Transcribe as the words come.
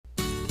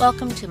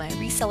Welcome to my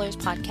Resellers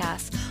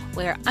Podcast,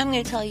 where I'm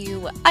going to tell you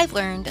what I've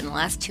learned in the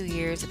last 2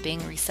 years of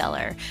being a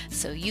reseller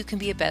so you can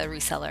be a better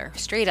reseller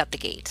straight out the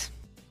gate.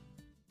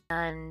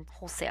 And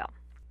wholesale.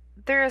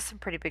 There are some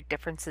pretty big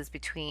differences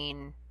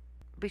between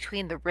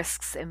the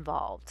risks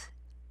involved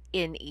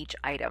in each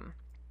item,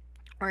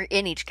 or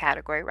in each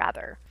category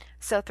rather.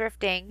 So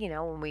thrifting,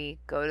 when we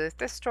go to the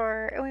thrift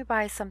store and we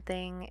buy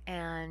something,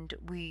 and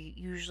we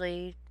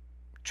usually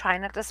try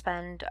not to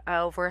spend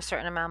over a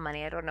certain amount of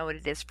money. I don't know what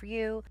it is for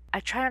you.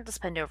 I try not to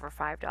spend over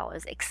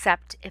 $5,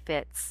 except if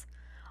it's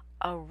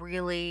a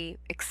really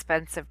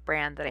expensive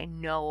brand that I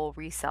know will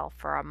resell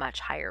for a much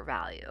higher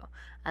value,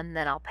 and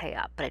then I'll pay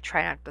up. But I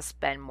try not to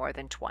spend more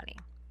than 20.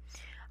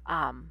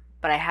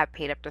 But I have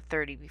paid up to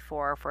 30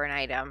 before for an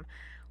item,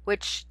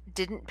 which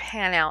didn't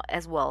pan out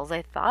as well as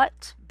I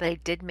thought, but I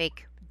did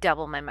make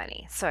double my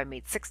money. So I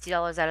made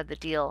 $60 out of the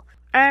deal,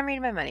 and I made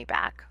my money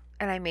back,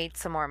 and I made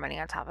some more money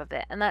on top of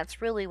it. And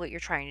that's really what you're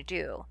trying to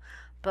do.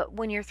 But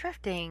when you're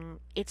thrifting,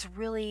 it's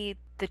really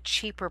the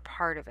cheaper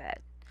part of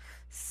it.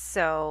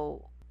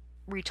 So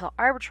retail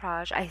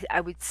arbitrage,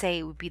 I would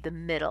say, would be the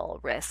middle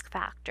risk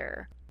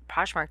factor.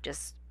 Poshmark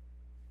just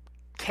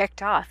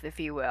kicked off, if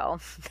you will,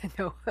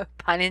 no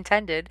pun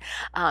intended,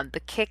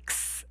 the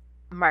kicks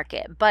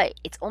market, but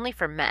it's only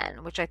for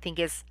men, which I think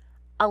is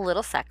a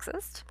little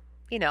sexist.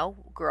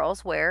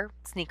 Girls wear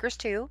sneakers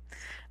too.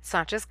 It's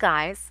not just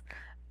guys.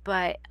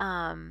 But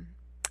and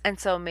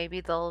so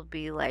maybe they'll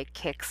be like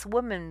Kicks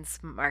women's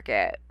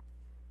market.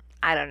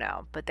 I don't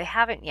know, but they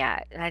haven't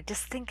yet. And I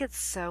just think it's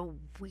so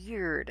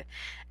weird.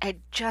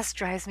 It just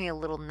drives me a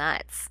little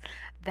nuts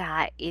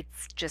that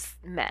it's just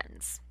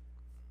men's.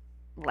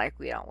 Like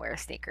we don't wear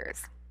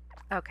sneakers.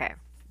 Okay,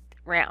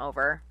 rant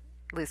over,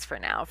 at least for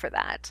now, for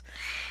that.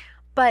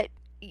 But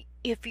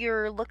if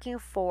you're looking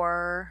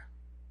for,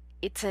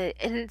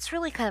 it's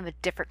really kind of a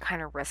different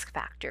kind of risk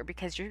factor,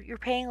 because you're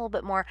paying a little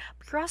bit more,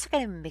 but you're also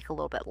going to make a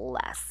little bit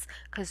less,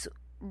 because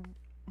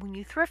when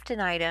you thrift an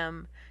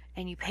item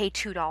and you pay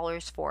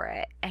 $2 for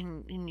it,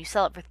 and you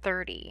sell it for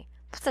 30,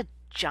 that's a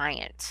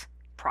giant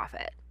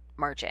profit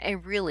margin.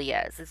 It really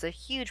is. It's a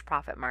huge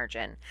profit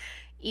margin,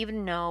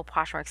 even though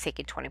Poshmark's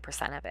taking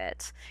 20% of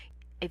it.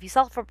 If you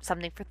sell for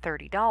something for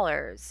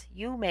 $30,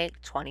 you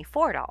make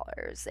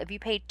 $24. If you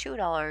paid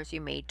 $2,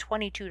 you made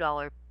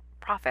 $22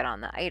 profit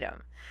on the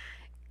item.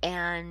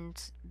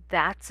 And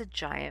that's a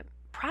giant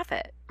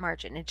profit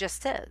margin. It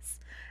just is.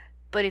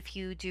 But if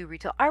you do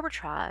retail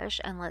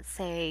arbitrage, and let's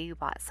say you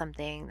bought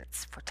something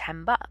that's for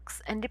 $10,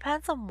 and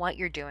depends on what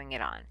you're doing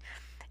it on.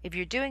 If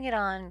you're doing it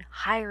on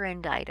higher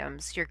end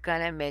items, you're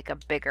gonna make a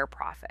bigger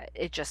profit.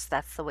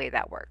 That's the way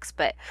that works.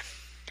 But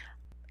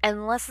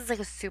unless it's like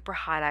a super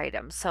hot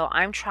item. So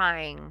I'm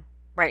trying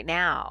right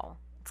now,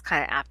 it's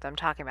kind of apt I'm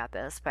talking about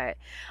this, but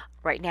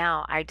right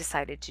now I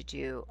decided to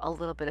do a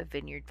little bit of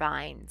Vineyard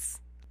Vines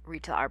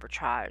retail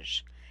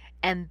arbitrage.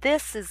 And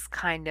this is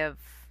kind of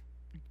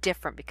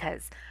different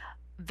because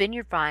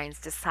Vineyard Vines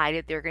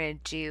decided they're going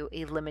to do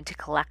a limited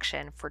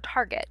collection for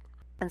Target.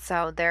 And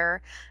so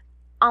they're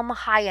on the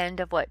high end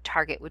of what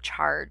Target would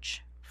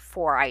charge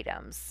for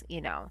items,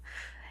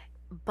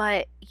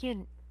 But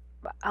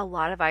a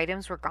lot of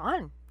items were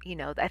gone.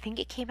 I think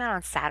it came out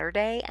on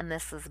Saturday and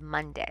this is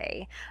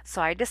Monday.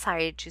 So I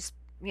decided to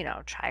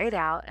try it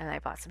out, and I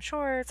bought some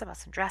shorts, I bought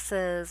some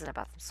dresses, and I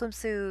bought some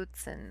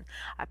swimsuits, and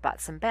I bought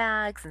some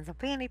bags and some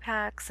fanny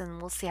packs, and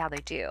we'll see how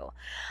they do.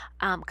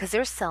 Because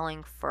they're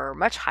selling for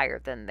much higher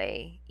than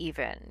they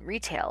even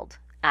retailed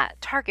at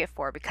Target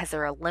for, because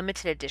they're a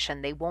limited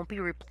edition. They won't be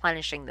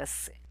replenishing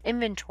this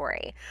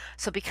inventory.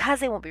 So because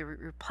they won't be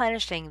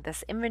replenishing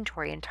this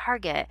inventory in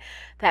Target,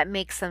 that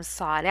makes them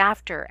sought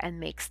after and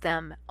makes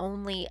them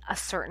only a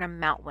certain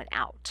amount went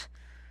out.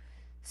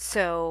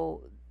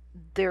 So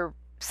they're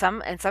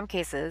in some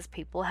cases,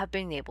 people have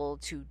been able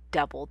to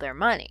double their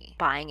money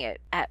buying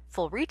it at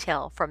full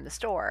retail from the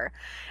store,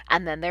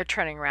 and then they're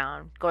turning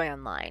around, going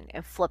online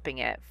and flipping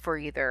it for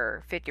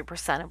either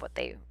 50% of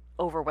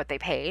over what they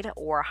paid,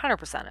 or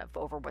 100% of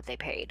over what they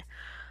paid.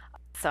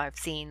 So I've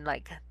seen,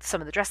 like,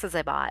 some of the dresses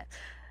I bought,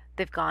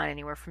 they've gone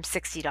anywhere from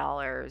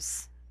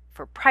 $60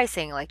 for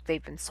pricing, like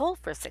they've been sold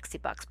for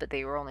 $60, but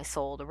they were only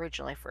sold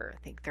originally for,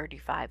 I think,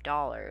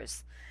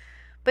 $35.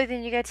 But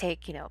then you gotta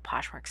take,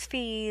 Poshmark's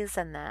fees,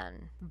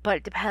 but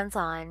it depends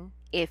on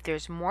if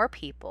there's more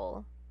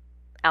people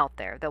out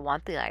there that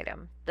want the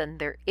item than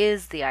there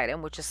is the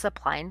item, which is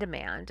supply and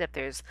demand. If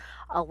there's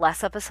a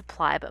less of a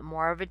supply but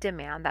more of a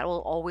demand, that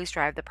will always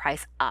drive the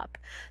price up.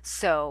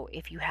 So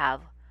if you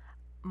have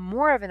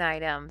more of an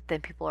item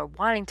than people are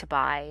wanting to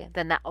buy,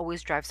 then that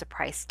always drives the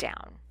price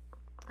down.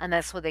 And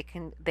that's what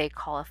they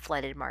call a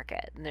flooded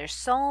market. And there's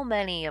so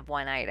many of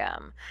one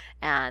item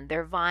and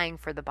they're vying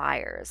for the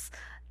buyers,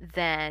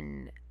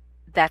 then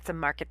that's a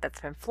market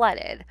that's been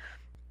flooded.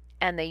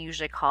 And they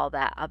usually call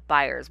that a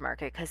buyer's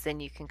market, because then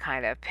you can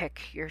kind of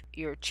pick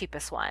your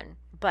cheapest one.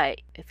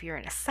 But if you're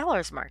in a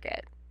seller's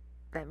market,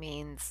 that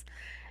means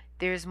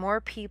there's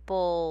more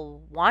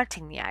people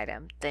wanting the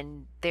item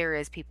than there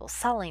is people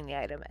selling the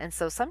item. And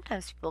so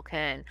sometimes people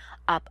can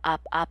up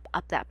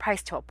that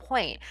price to a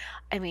point.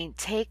 I mean,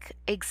 take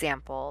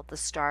example, the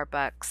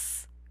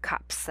Starbucks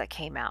cups that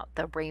came out,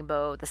 the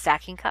rainbow, the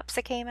stacking cups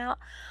that came out.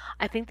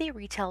 I think they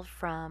retailed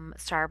from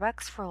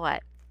Starbucks for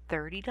what?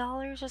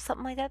 $30 or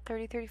something like that,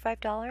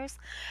 $35.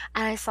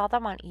 And I saw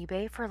them on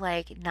eBay for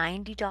like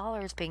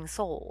 $90 being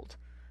sold,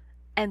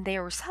 and they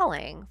were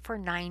selling for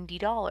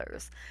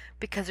 $90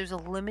 because there's a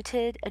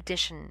limited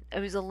edition. It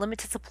was a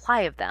limited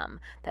supply of them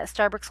that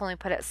Starbucks only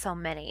put out so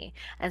many,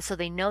 and so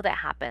they know that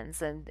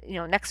happens. And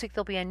next week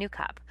there'll be a new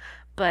cup,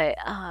 but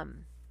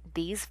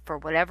these for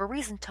whatever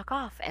reason took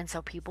off, and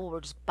so people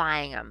were just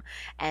buying them,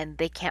 and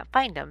they can't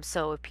find them.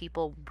 So if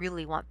people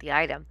really want the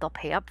item, they'll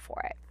pay up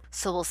for it.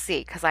 So we'll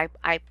see, because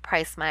I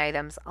price my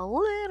items a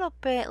little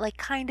bit, like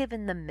kind of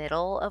in the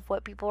middle of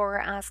what people are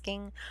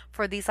asking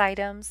for these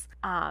items.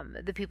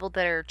 The people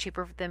that are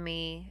cheaper than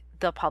me,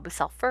 they'll probably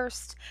sell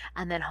first,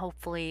 and then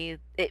hopefully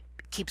it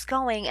keeps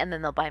going, and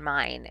then they'll buy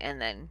mine,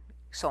 and then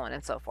so on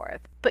and so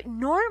forth. But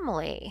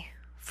normally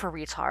for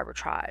retail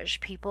arbitrage,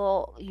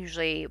 people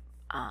usually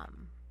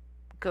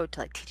go to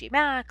like TJ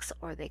Maxx,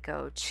 or they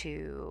go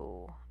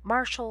to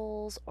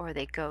Marshalls, or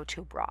they go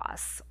to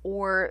Ross,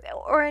 or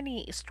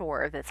any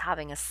store that's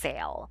having a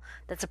sale.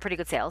 That's a pretty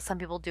good sale. Some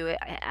people do it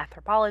at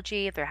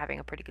Anthropologie if they're having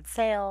a pretty good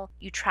sale.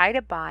 You try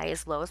to buy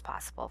as low as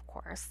possible, of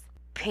course.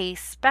 Pay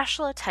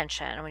special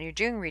attention when you're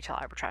doing retail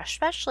arbitrage,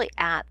 especially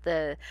at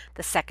the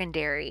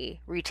secondary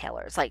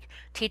retailers like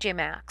TJ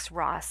Maxx,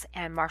 Ross,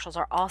 and Marshalls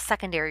are all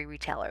secondary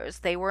retailers.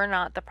 They were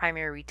not the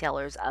primary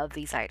retailers of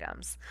these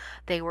items.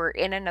 They were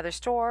in another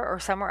store or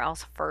somewhere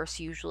else first,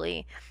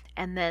 usually,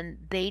 and then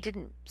they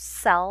didn't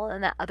sell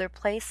in that other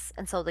place,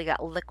 and so they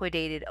got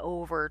liquidated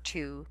over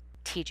to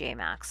TJ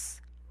Maxx,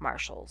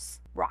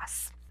 Marshalls,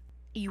 Ross.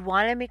 You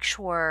want to make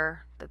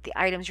sure that the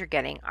items you're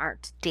getting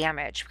aren't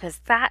damaged,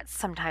 because that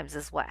sometimes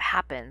is what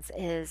happens.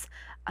 Is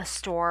a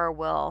store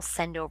will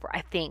send over,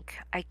 I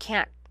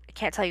can't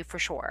tell you for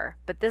sure,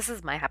 but this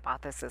is my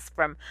hypothesis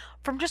from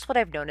just what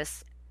I've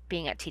noticed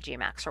being at TJ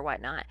Maxx or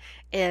whatnot,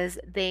 is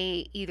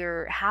they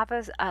either have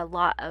a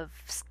lot of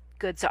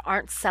goods that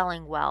aren't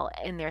selling well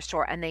in their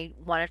store, and they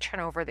want to turn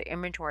over their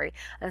inventory,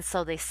 and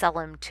so they sell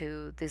them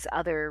to these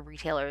other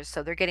retailers,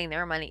 so they're getting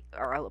their money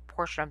or a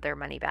portion of their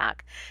money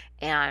back,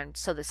 and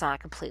so it's not a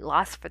complete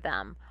loss for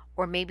them.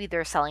 Or maybe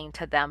they're selling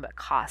to them at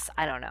cost.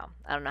 I don't know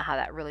how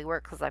that really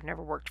works, because I've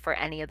never worked for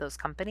any of those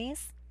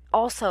companies.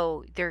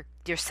 Also, they're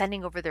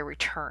sending over their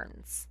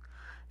returns.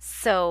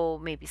 So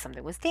maybe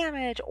something was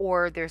damaged,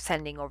 or they're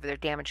sending over their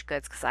damaged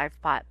goods, because I've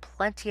bought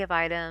plenty of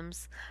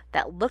items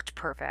that looked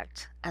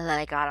perfect, and then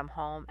I got them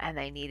home and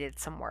they needed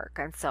some work,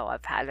 and so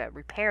I've had to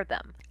repair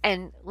them.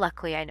 And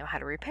luckily I know how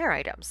to repair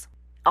items.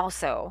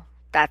 Also,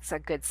 that's a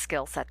good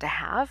skill set to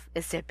have,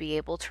 is to be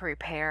able to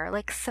repair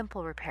like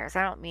simple repairs.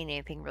 I don't mean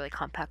anything really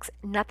complex,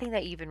 nothing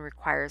that even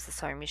requires a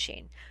sewing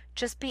machine.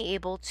 Just be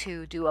able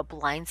to do a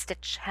blind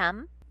stitch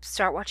hem.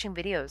 Start watching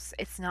videos.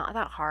 It's not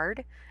that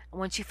hard.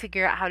 Once you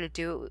figure out how to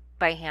do it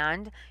by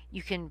hand,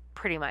 you can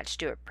pretty much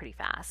do it pretty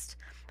fast.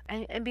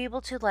 And be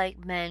able to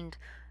like mend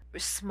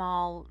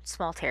small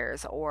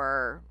tears,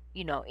 or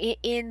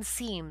in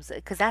seams,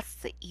 because that's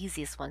the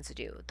easiest ones to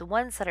do. The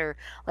ones that are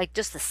like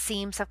just the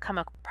seams have come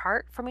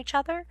apart from each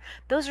other,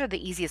 those are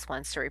the easiest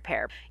ones to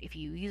repair. If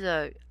you use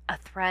a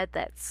thread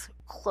that's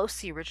close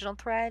to the original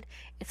thread,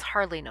 it's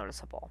hardly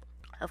noticeable.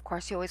 Of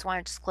course, you always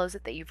want to disclose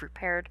it that you've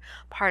repaired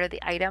part of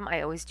the item. I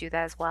always do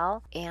that as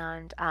well.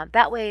 And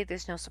that way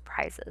there's no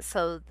surprises.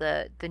 So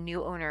the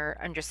new owner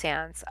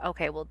understands,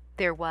 okay, well,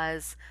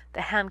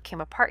 the hem came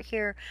apart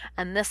here,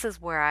 and this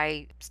is where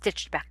I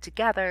stitched back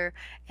together,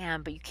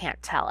 but you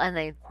can't tell. And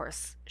they, of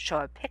course, show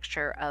a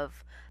picture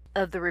of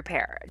the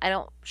repair. I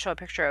don't show a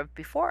picture of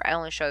before, I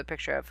only show a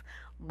picture of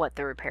what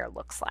the repair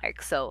looks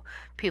like, so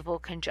people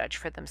can judge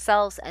for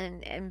themselves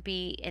and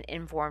be an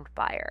informed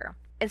buyer.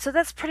 And so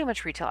that's pretty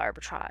much retail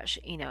arbitrage.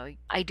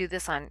 I do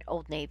this on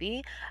Old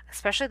Navy,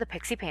 especially the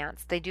pixie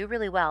pants. They do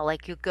really well.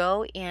 Like, you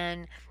go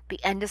in the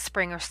end of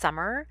spring or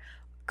summer,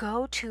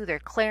 go to their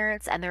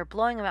clearance, and they're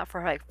blowing them out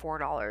for like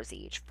 $4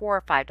 each, $4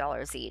 or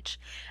 $5 each.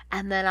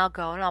 And then I'll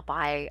go and I'll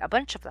buy a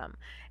bunch of them,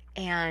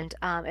 and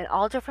in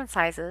all different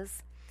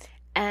sizes.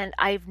 And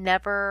I've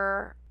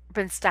never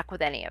been stuck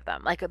with any of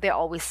them. Like, they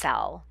always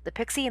sell. The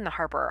Pixie and the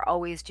Harper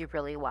always do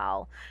really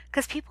well,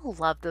 because people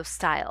love those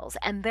styles,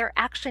 and they're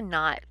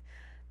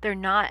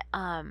not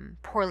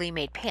poorly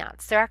made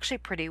pants. They're actually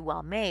pretty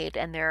well made,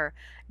 and they're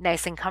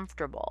nice and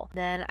comfortable.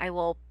 Then I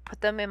will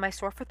put them in my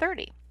store for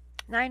 30.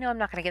 Now I know I'm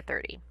not going to get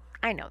 30.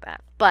 I know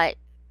that. But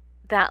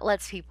that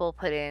lets people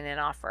put in an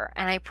offer,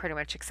 and I pretty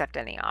much accept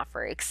any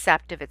offer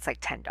except if it's like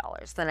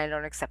 $10. Then I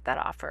don't accept that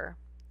offer.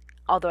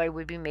 Although I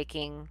would be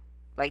making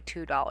like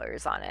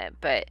 $2 on it,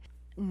 but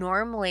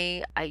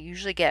normally I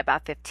usually get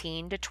about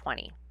 15 to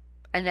 20.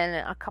 And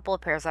then a couple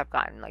of pairs I've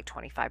gotten like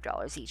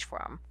 $25 each for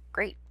them.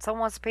 Great.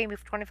 Someone wants to pay me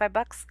for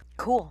 $25?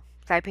 Cool.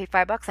 If I paid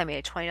 $5, I made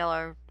a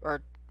 $20,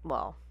 or,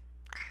 well,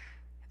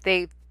 if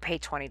they pay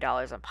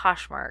 $20 on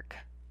Poshmark,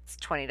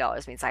 It's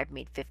 $20 means I've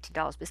made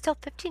 $15, but still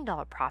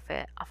 $15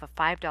 profit off a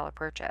 $5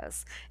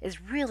 purchase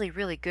is really,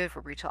 really good for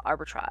retail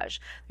arbitrage.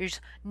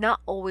 There's not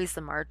always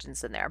the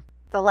margins in there.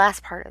 The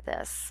last part of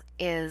this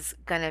is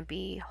going to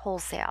be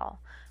wholesale.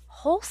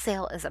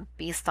 Wholesale is a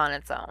beast on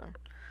its own.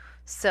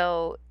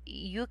 So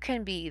you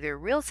can be either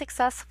real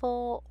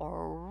successful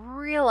or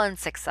real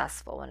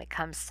unsuccessful when it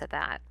comes to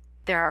that.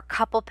 There are a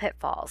couple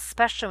pitfalls,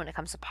 especially when it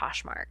comes to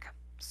Poshmark.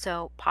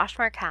 So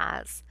Poshmark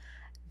has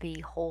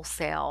the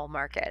wholesale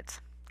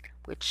market,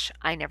 which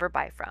I never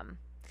buy from,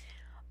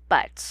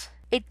 but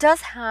it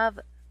does have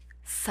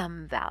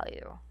some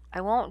value.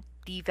 I won't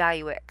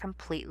devalue it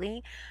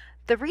completely.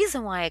 The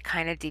reason why I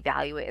kind of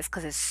devalue it is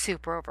because it's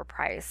super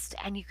overpriced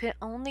and you can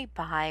only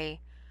buy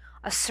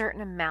a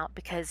certain amount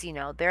because,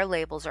 their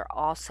labels are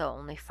also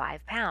only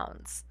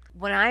 £5.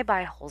 When I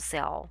buy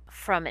wholesale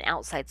from an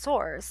outside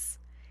source,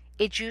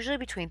 it's usually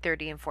between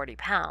 30 and 40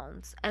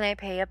 pounds, and I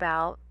pay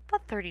about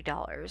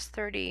 $30,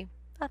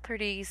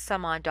 30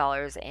 some odd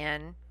dollars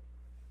in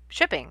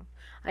shipping.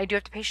 I do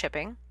have to pay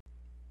shipping,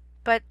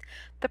 but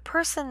the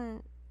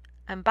person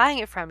I'm buying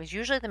it from is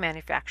usually the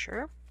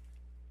manufacturer.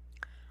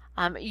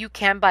 You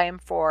can buy them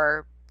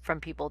from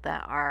people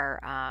that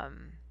are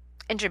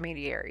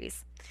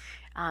intermediaries,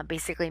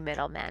 basically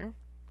middlemen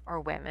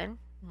or women.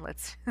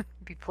 Let's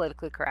be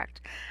politically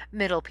correct.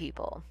 Middle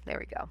people. There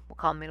we go. We'll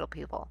call them middle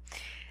people.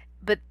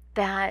 But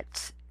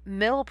that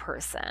middle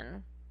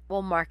person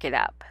will mark it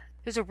up.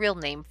 There's a real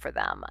name for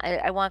them.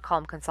 I want to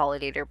call them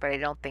consolidator, but I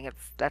don't think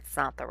that's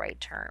not the right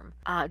term.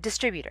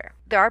 Distributor.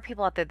 There are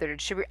people out there that are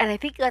distributor, and I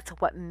think that's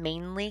what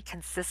mainly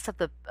consists of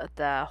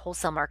the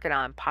wholesale market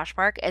on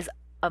Poshmark. Is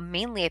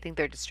mainly I think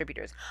they're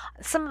distributors.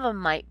 Some of them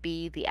might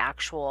be the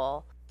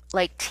actual,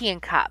 like Tea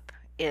and Cup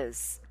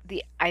is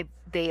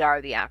they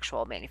are the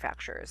actual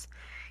manufacturers,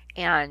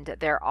 and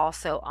they're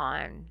also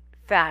on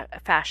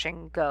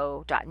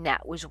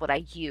fashiongo.net, which is what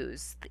I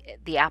use,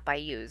 the app I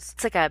use.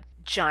 It's like a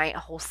giant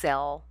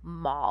wholesale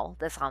mall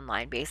that's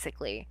online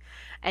basically,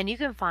 and you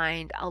can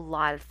find a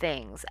lot of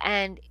things,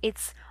 and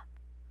it's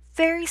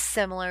very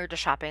similar to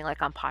shopping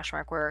like on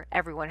Poshmark, where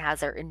everyone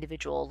has their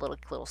individual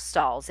little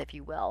stalls, if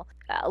you will.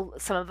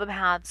 Some of them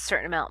have a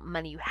certain amount of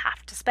money you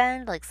have to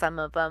spend, like some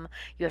of them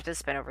you have to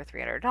spend over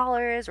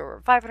 $300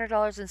 or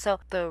 $500, and so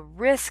the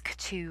risk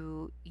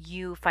to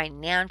you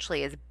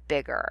financially is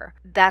bigger.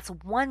 That's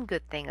one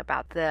good thing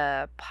about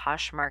the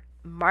Poshmark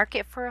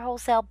market for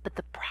wholesale, but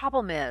the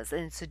problem is,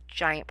 and it's a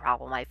giant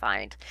problem I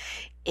find,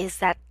 is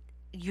that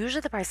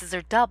usually the prices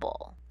are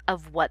double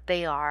of what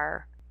they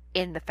are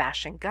in the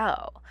Fashion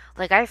Go.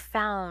 Like I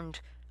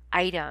found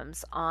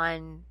items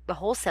on the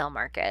wholesale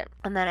market,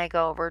 and then I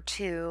go over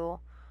to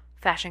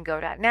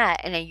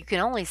fashiongo.net, and then you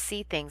can only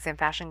see things in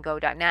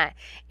fashiongo.net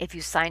if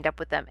you signed up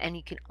with them, and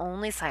you can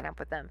only sign up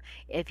with them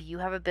if you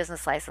have a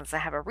business license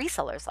and have a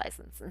reseller's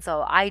license. And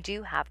so I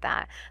do have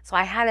that. So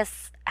I had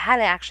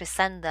to actually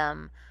send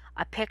them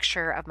a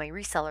picture of my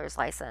reseller's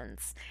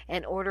license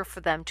in order for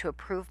them to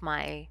approve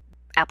my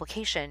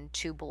application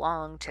to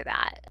belong to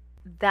that.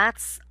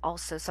 That's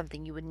also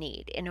something you would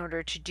need in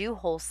order to do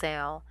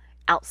wholesale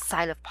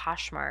outside of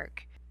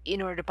Poshmark.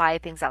 In order to buy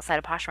things outside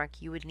of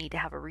Poshmark, you would need to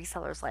have a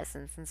reseller's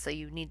license, and so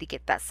you need to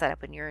get that set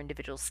up in your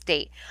individual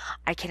state.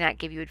 I cannot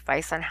give you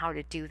advice on how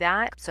to do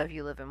that. So if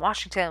you live in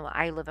Washington, well,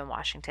 I live in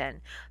Washington.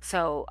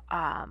 So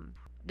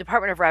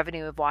Department of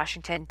Revenue of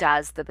Washington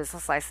does the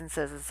business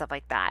licenses and stuff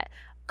like that.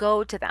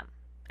 Go to them,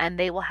 and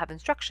they will have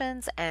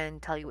instructions and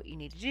tell you what you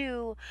need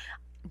to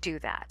do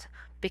that.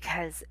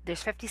 Because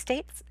there's 50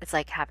 states, it's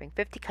like having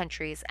 50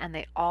 countries, and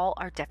they all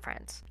are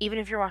different. Even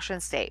if you're Washington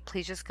State,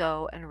 please just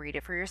go and read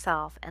it for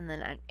yourself, and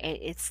then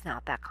it's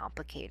not that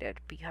complicated.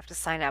 But you have to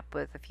sign up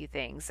with a few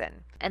things,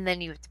 and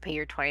then you have to pay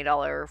your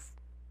 $20,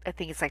 I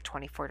think it's like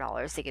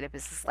 $24 to get a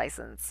business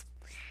license.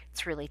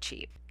 It's really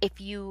cheap.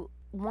 If you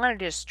want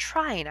to just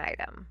try an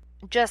item,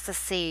 just to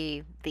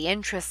see the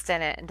interest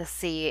in it and to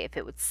see if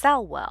it would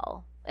sell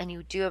well, and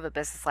you do have a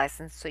business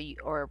license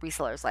or a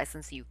reseller's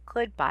license you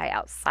could buy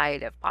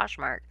outside of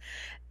Poshmark,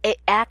 it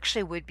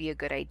actually would be a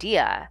good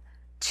idea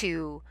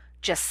to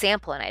just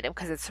sample an item,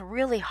 because it's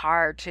really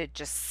hard to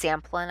just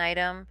sample an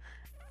item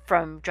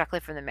directly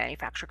from the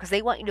manufacturer, because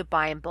they want you to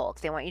buy in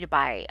bulk. They want you to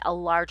buy a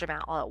large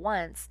amount all at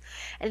once.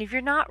 And if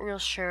you're not real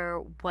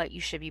sure what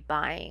you should be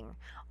buying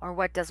or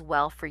what does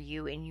well for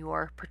you in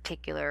your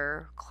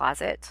particular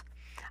closet,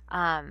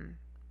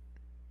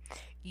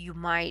 you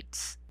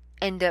might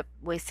end up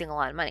wasting a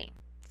lot of money.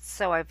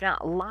 So I've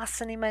not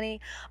lost any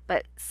money,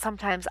 but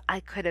sometimes I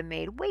could have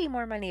made way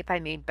more money if I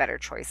made better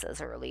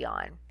choices early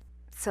on.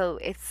 So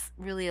it's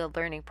really a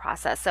learning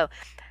process. So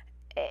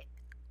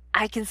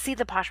I can see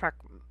the Poshmark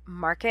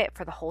market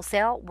for the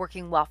wholesale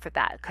working well for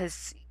that,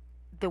 because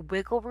the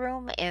wiggle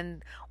room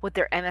and with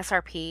their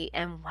MSRP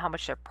and how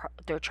much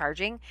they're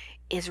charging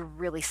is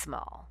really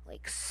small,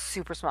 like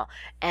super small,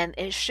 and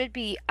it should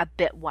be a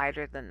bit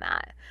wider than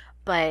that.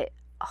 But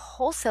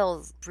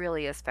wholesale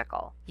really is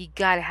fickle. You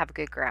got to have a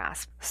good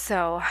grasp.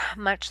 So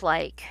much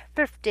like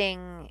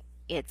thrifting,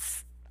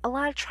 it's a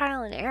lot of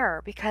trial and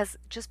error, because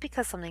just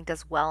because something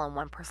does well in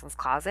one person's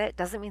closet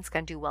doesn't mean it's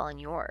going to do well in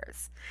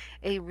yours.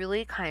 It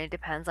really kind of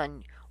depends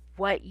on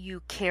what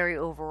you carry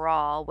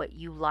overall, what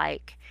you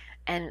like.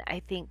 And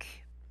I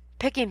think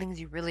picking things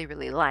you really,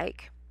 really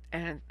like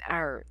and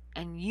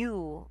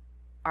you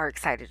are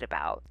excited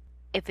about,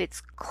 if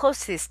it's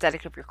close to the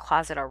aesthetic of your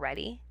closet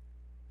already,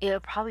 it'll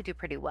probably do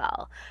pretty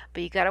well.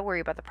 But you got to worry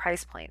about the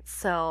price points.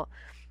 So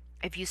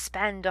if you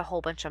spend a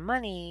whole bunch of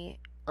money,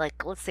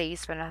 like let's say you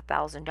spend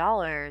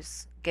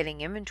 $1,000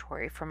 getting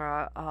inventory from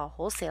a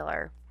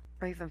wholesaler,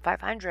 or even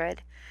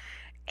 500,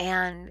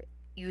 and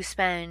you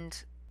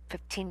spend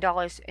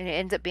 $15, and it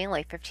ends up being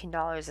like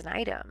 $15 an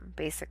item,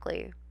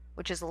 basically,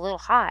 which is a little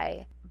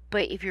high.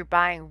 But if you're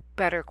buying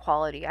better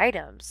quality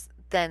items,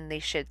 then they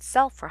should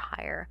sell for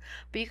higher.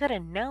 But you got to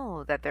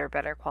know that they're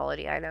better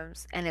quality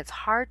items, and it's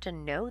hard to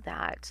know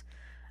that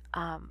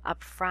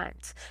up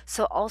front.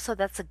 So also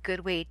that's a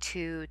good way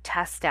to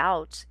test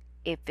out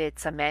if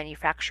it's a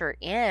manufacturer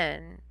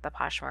in the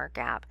Poshmark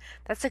app.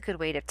 That's a good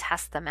way to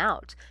test them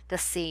out to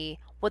see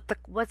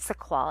what's the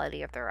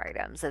quality of their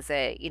items. Is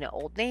it,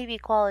 Old Navy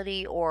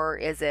quality, or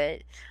is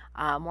it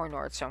more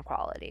Nordstrom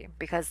quality?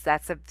 Because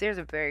there's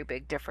a very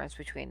big difference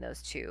between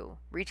those two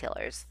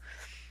retailers.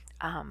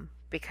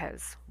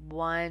 Because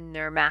one,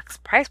 their max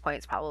price point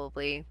is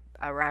probably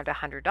around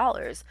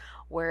 $100,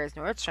 whereas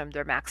Nordstrom,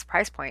 their max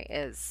price point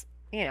is,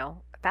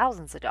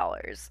 thousands of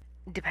dollars,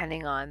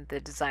 depending on the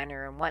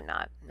designer and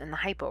whatnot and the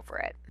hype over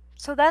it.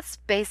 So that's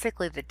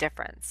basically the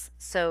difference.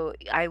 So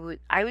I would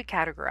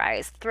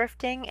categorize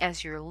thrifting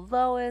as your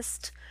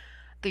lowest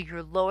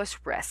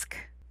risk,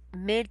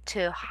 mid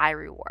to high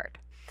reward,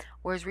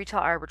 whereas retail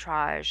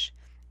arbitrage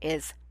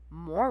is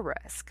more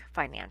risk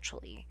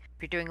financially.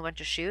 If you're doing a bunch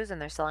of shoes and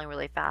they're selling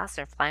really fast,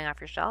 they're flying off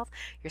your shelf,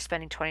 you're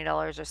spending $20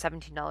 or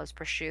 $17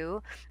 per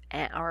shoe,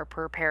 or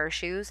per pair of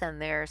shoes,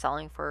 and they're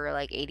selling for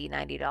like $80,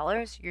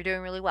 $90, you're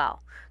doing really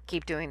well.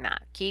 Keep doing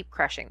that. Keep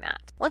crushing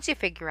that. Once you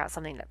figure out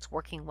something that's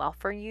working well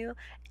for you,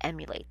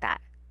 emulate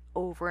that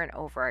over and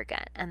over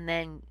again. And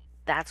then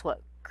that's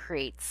what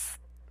creates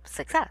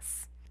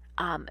success.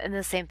 And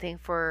the same thing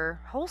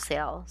for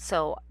wholesale.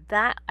 So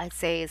that I'd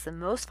say is the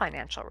most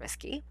financial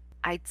risky.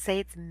 I'd say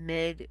it's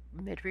mid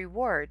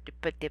reward,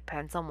 but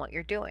depends on what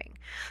you're doing.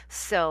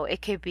 So it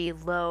could be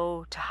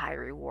low to high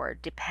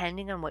reward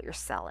depending on what you're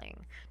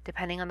selling,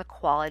 depending on the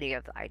quality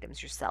of the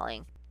items you're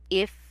selling.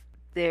 If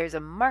there's a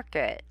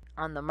market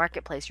on the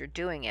marketplace you're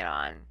doing it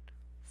on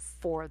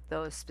for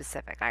those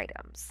specific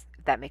items,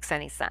 if that makes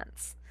any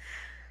sense.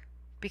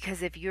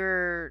 Because if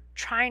you're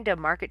trying to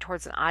market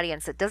towards an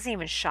audience that doesn't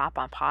even shop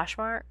on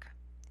Poshmark,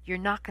 you're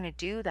not going to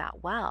do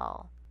that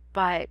well.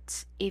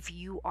 But if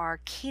you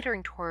are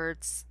catering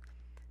towards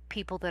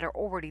people that are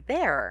already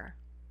there,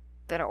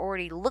 that are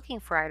already looking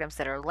for items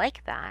that are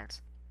like that,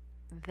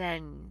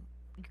 then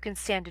you can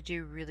stand to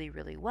do really,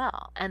 really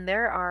well. And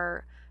there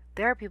are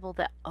people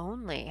that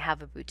only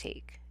have a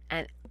boutique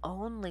and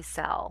only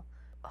sell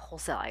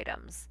wholesale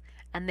items,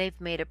 and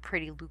they've made a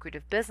pretty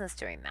lucrative business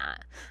doing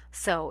that.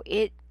 So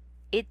it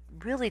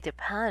really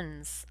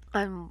depends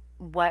on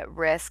what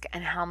risk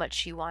and how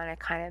much you want to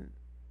kind of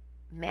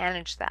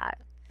manage that.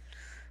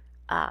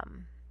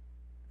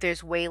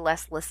 There's way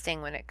less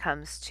listing when it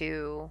comes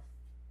to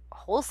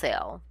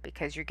wholesale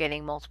because you're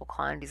getting multiple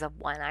quantities of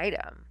one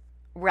item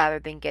rather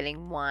than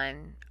getting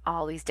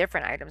all these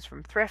different items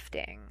from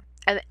thrifting.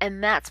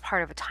 And that's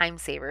part of a time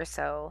saver.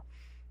 So,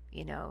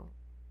 you know,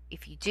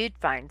 if you did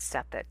find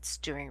stuff that's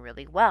doing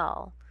really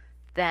well,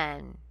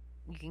 then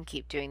you can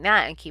keep doing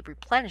that and keep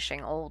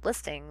replenishing old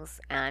listings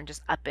and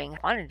just upping the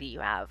quantity you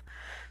have.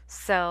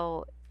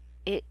 So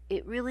it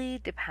really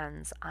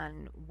depends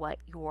on what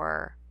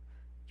you're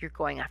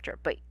going after.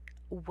 But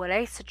what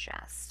I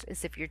suggest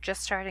is if you're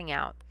just starting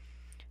out,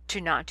 to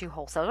not do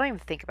wholesale. Don't even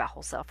think about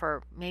wholesale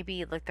for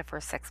maybe like the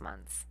first 6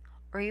 months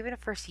or even the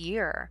first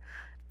year.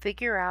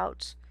 Figure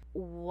out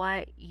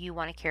what you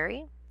want to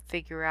carry.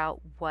 Figure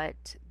out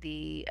what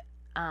the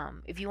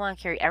if you want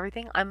to carry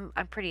everything. I'm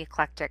pretty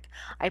eclectic.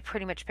 I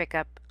pretty much pick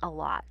up a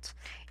lot.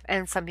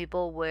 And some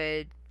people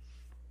would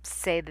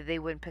say that they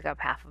wouldn't pick up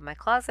half of my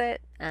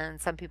closet,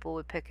 and some people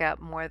would pick up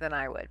more than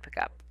I would pick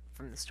up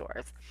from the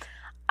stores.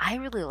 I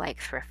really like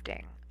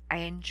thrifting. I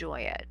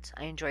enjoy it.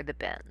 I enjoy the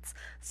bins.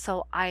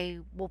 So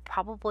my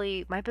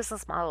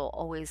business model will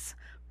always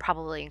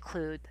probably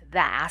include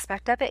that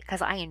aspect of it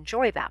because I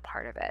enjoy that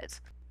part of it.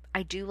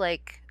 I do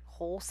like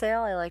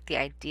wholesale. I like the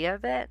idea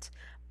of it,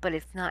 but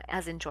it's not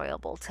as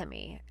enjoyable to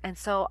me. And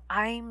so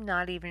I'm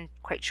not even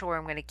quite sure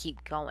I'm going to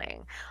keep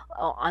going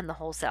on the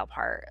wholesale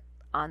part,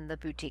 on the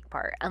boutique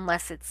part,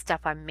 unless it's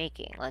stuff I'm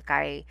making. Like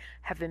I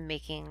have been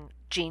making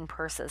jean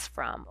purses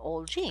from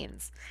old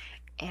jeans,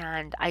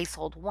 and I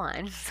sold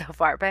one so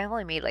far, but I've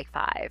only made like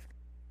 5.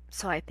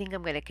 So I think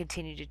I'm going to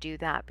continue to do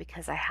that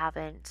because I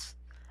haven't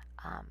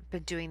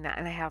been doing that,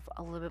 and I have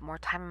a little bit more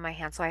time in my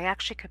hands. So I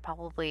actually could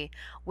probably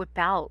whip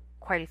out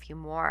quite a few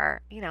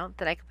more,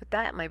 that I could put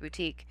that in my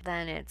boutique.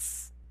 Then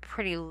it's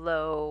pretty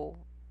low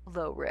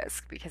low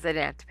risk because I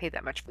didn't have to pay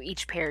that much for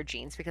each pair of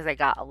jeans because I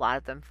got a lot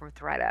of them from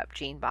ThredUp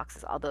jean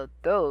boxes, although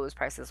those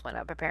prices went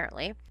up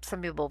apparently.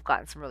 Some people have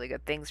gotten some really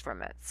good things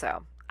from it,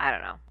 so I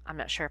don't know. I'm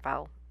not sure if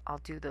I'll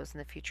do those in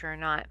the future or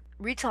not.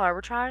 Retail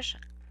arbitrage,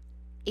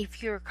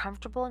 if you're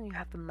comfortable and you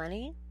have the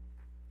money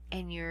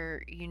and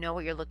you know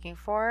what you're looking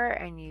for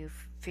and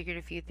you've figured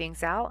a few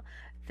things out,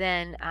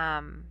 then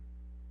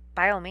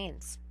by all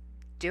means,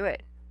 do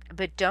it.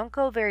 But don't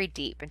go very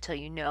deep until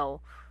you know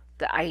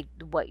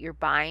what you're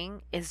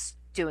buying is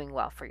doing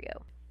well for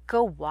you.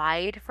 Go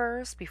wide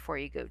first before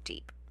you go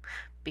deep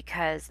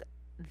because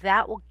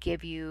that will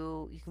give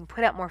you can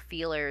put out more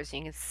feelers and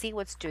you can see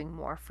what's doing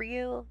more for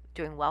you,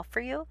 doing well for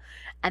you,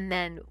 and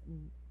then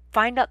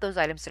find out those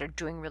items that are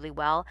doing really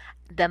well,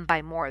 then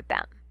buy more of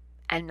them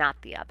and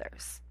not the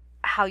others.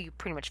 How you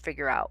pretty much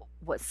figure out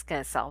what's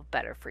going to sell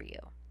better for you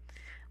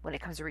when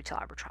it comes to retail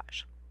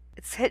arbitrage.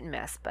 It's hit and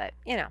miss, but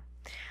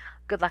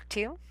good luck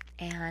to you.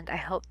 And I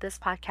hope this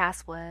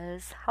podcast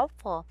was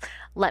helpful.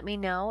 Let me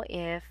know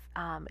if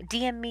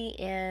DM me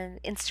in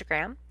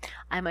Instagram.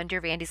 I'm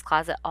under Vandy's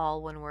Closet,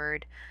 all one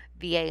word,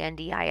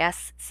 VANDISCLOSET.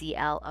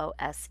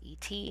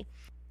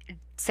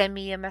 Send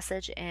me a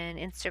message in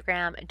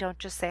Instagram. And don't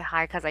just say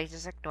hi because I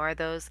just ignore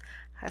those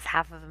because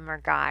half of them are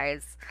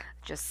guys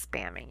just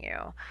spamming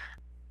you.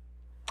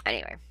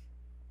 Anyway,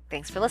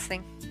 thanks for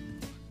listening.